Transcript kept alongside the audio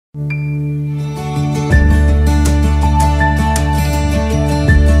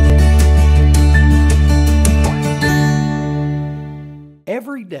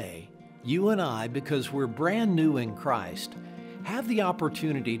day, you and I, because we're brand new in Christ, have the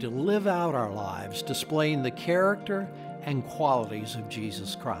opportunity to live out our lives displaying the character and qualities of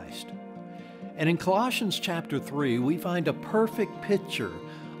Jesus Christ. And in Colossians chapter 3, we find a perfect picture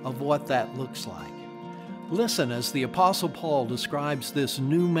of what that looks like. Listen as the Apostle Paul describes this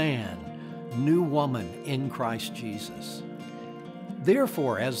new man, new woman in Christ Jesus.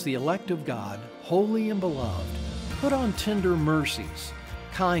 Therefore, as the elect of God, holy and beloved, put on tender mercies,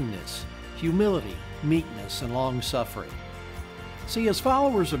 kindness, humility, meekness, and long-suffering. See, as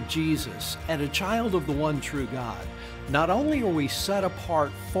followers of Jesus and a child of the one true God, not only are we set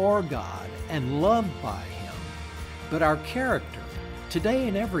apart for God and loved by Him, but our character, today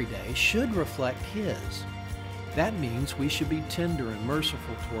and every day, should reflect His. That means we should be tender and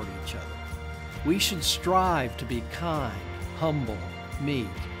merciful toward each other. We should strive to be kind, humble, meek,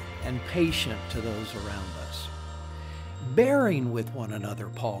 and patient to those around us. Bearing with one another,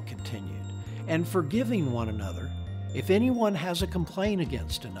 Paul continued, and forgiving one another if anyone has a complaint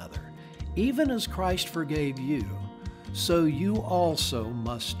against another, even as Christ forgave you, so you also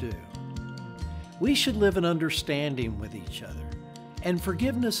must do. We should live in understanding with each other, and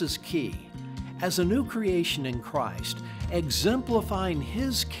forgiveness is key. As a new creation in Christ, exemplifying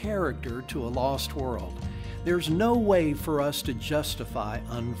His character to a lost world, there's no way for us to justify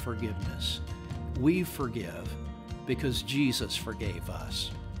unforgiveness. We forgive because Jesus forgave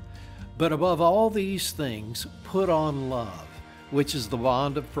us. But above all these things, put on love, which is the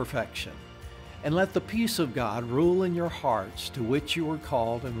bond of perfection. And let the peace of God rule in your hearts, to which you were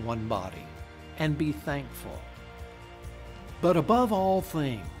called in one body, and be thankful. But above all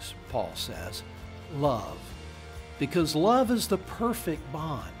things, Paul says, love, because love is the perfect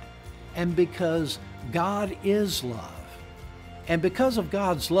bond, and because God is love. And because of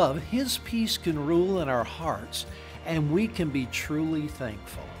God's love, His peace can rule in our hearts, and we can be truly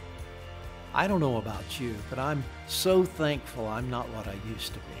thankful. I don't know about you, but I'm so thankful I'm not what I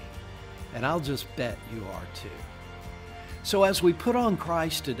used to be. And I'll just bet you are too. So as we put on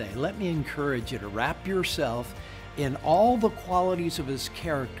Christ today, let me encourage you to wrap yourself in all the qualities of His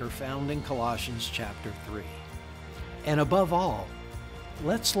character found in Colossians chapter 3. And above all,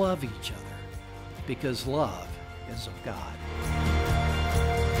 let's love each other, because love is of God.